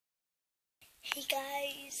Hey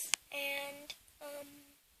guys, and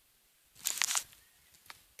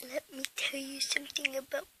let me tell you something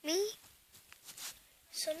about me.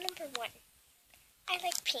 So number one, I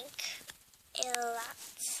like pink a lot.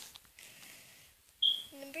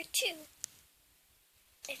 Number two,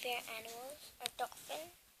 my favorite animals are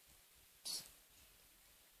dolphins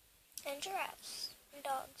and giraffes and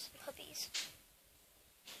dogs and puppies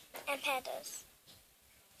and pandas.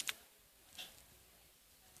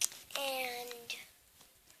 And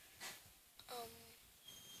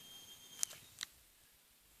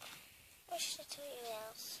what should I tell you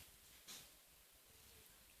else?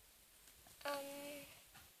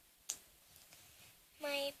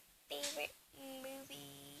 My favorite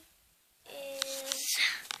movie is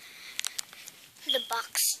The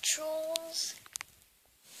Box Trolls.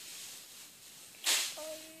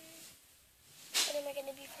 What am I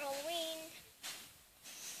gonna be for Halloween?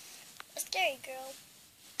 A scary girl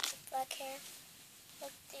with black hair.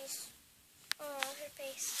 Look at this. Oh, her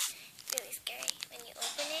face. It's really scary. When you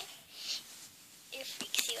open it, it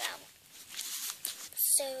freaks you out.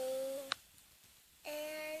 So,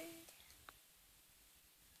 and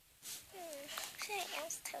what should I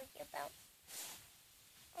else tell you about?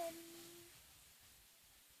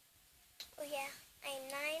 Oh yeah, I'm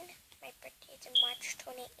 9. My birthday is March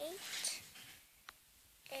 28th.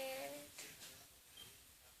 And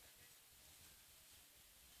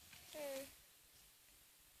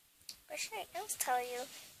what should I else tell you?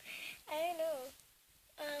 I don't know.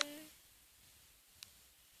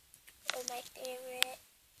 Oh, my favorite.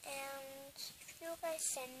 And if you guys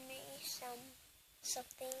send me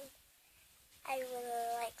something, I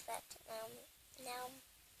really like that. Now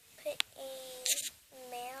put a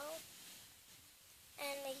mail.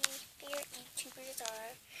 And my favorite YouTubers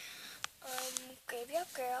are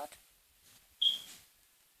Graveyard Girl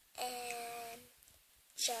and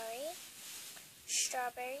Jerry,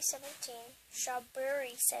 Strawberry 17,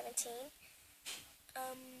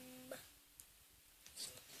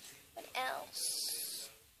 what else?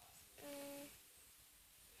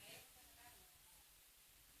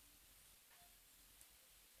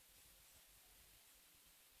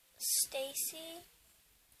 Stacy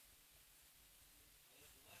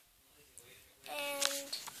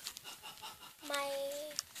and my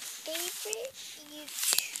favorite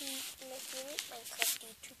Minecraft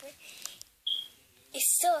YouTuber is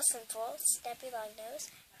so simple. Snappy Longnose,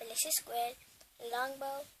 Ballistic Squid,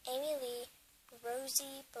 Longbow, Amy Lee,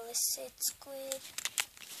 Rosie, Ballistic Squid,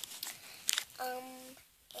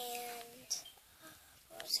 and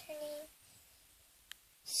what was her name?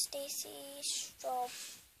 Stacy, Strawberry,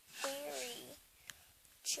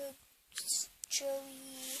 Joey,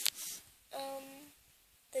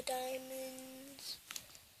 the Diamonds,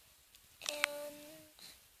 and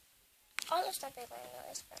all of Snappy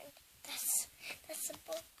Longnose is fine. That's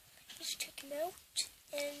simple. Just check him out,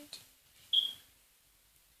 and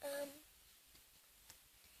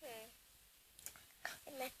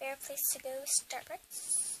my favorite place to go is Starbucks.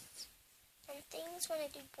 And things when I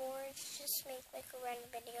do bored, just make like a random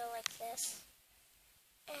video like this,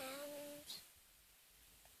 and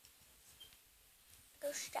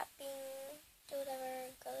go shopping, do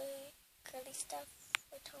whatever girly stuff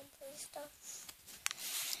or tomboy stuff.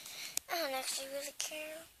 I don't actually really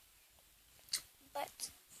care,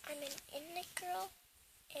 but I'm an internet girl,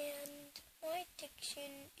 and my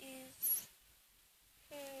addiction is,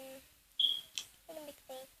 let me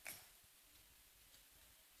think.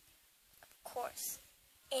 Of course,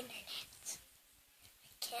 internet. I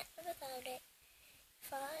can't live without it.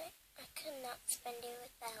 If I could not spend it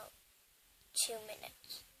without 2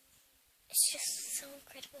 minutes. It's just so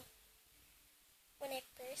incredible. When I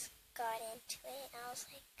first got into it, I was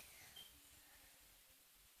like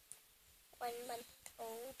 1 month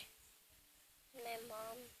old. My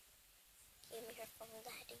mom gave me her phone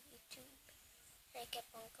that had a YouTube. And I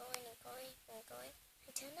kept on going and going and going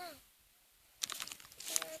until now.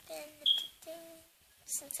 And then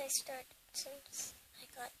since I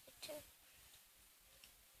got YouTube.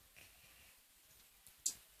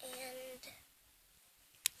 And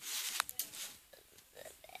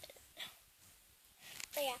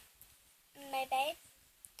but yeah, my babe,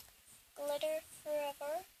 Glitter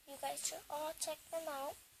Forever. You guys should all check them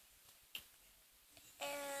out.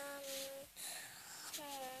 And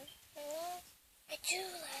I do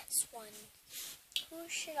last one. Who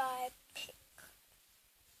should I pick?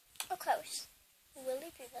 Of course,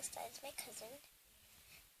 Willie Rivas, that is my cousin.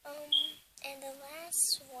 And the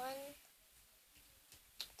last one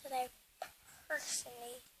that I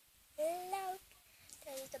personally love,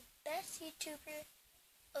 that is the best YouTuber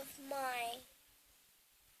of my,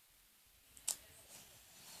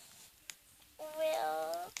 well,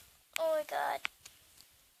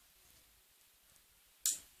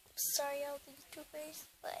 YouTubers,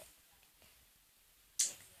 but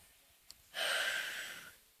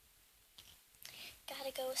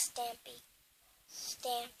gotta go with Stampy.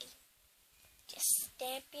 Stampy. Just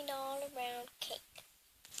stamping all around cake.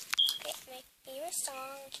 Okay, my favorite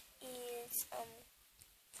song is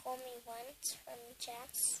Fool Me Once from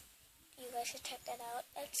Jess. You guys should check that out.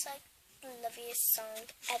 It's like the loveliest song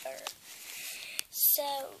ever. So,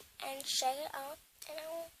 and check it out. And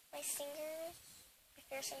my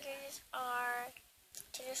favorite singers are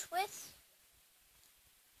Taylor Swift,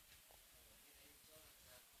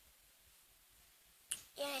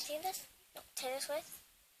 yeah, I think that's Taylor Swift,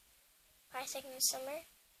 5 Seconds of Summer,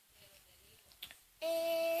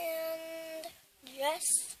 and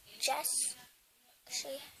Jess.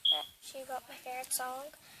 She wrote my favorite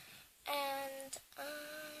song, and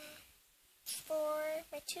for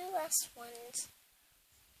my two last ones,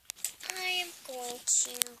 I am going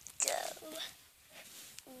to go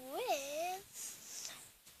with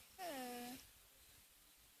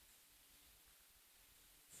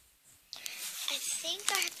I think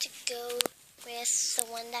I have to go with the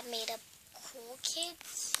one that made up Cool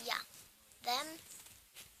Kids. Yeah, them.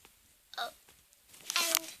 Oh,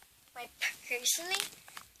 and my personally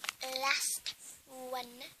last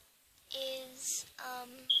one is oh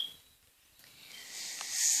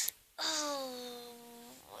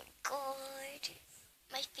my god,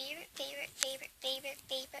 my favorite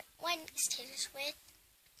one is Taylor Swift,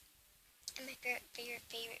 and my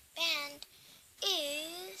favorite band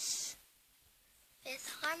is Fifth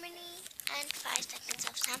Harmony and 5 Seconds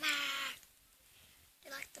of Summer.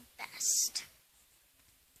 They're like the best.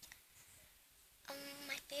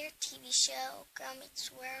 My favorite TV show, Girl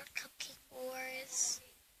Meets World, Cupcake Wars.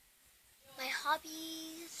 My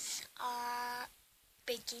hobbies are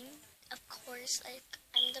baking, of course. Like,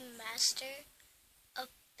 I'm the master of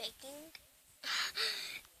baking.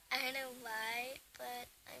 I don't know why, but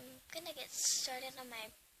I'm gonna get started on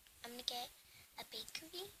I'm gonna get a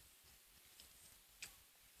bakery.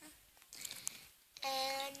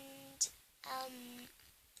 And,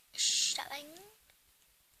 shopping.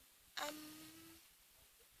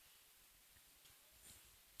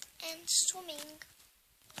 And swimming.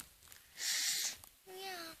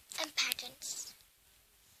 Yeah, and pageants.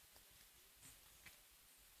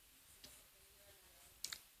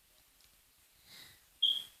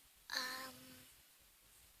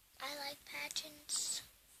 I like pageants.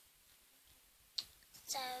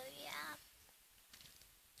 So, yeah.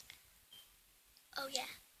 Oh,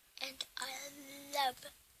 yeah. And I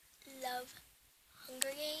love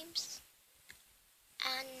Hunger Games.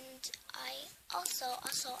 And I also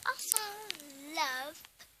love,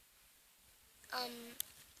 oh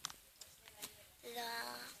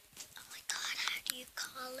my god, how do you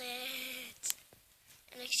call it?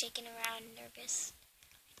 I'm like shaking around, nervous.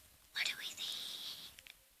 What do we think?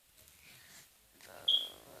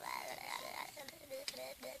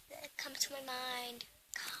 Come to my mind.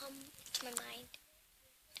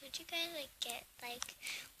 Don't you guys like get like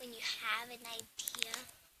when you have an idea,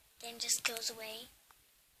 then it just goes away?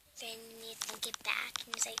 Then you think it back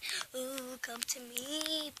and you say, "Ooh, come to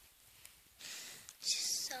me." It's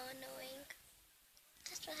just so annoying.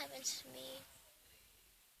 That's what happens to me.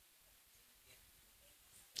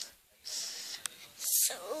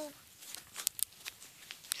 So,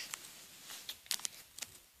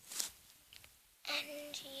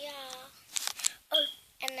 and yeah. Oh,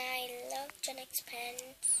 and I love Gen X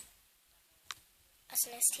Pens,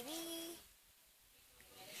 SNS TV,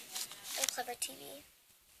 and Clever TV.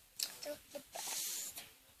 They're the best.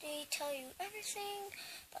 They tell you everything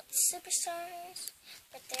about the superstars,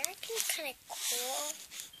 but they're actually kind of cool.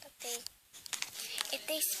 That if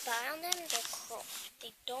they spy on them, they're cruel.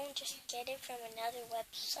 They don't just get it from another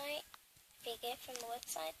website. If they get it from the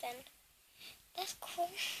website, then that's cool.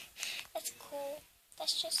 That's cool.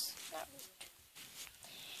 That's just not rude.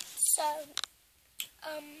 So,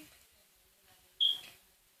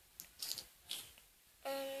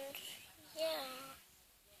 and yeah.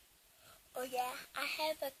 Oh yeah, I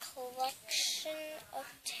have a collection of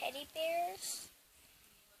teddy bears.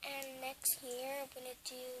 And next year, I'm gonna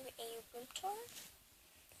do a room tour.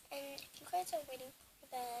 And if you guys are waiting for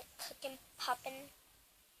the Cookin' Poppin',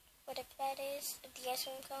 whatever that is, of the ice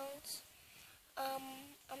cream cones, I'm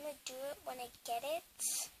gonna do it when I get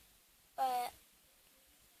it. But,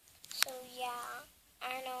 so yeah,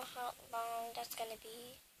 I don't know how long that's gonna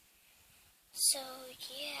be. So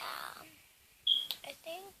yeah, I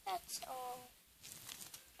think that's all.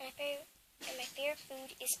 My favorite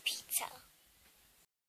food is pizza.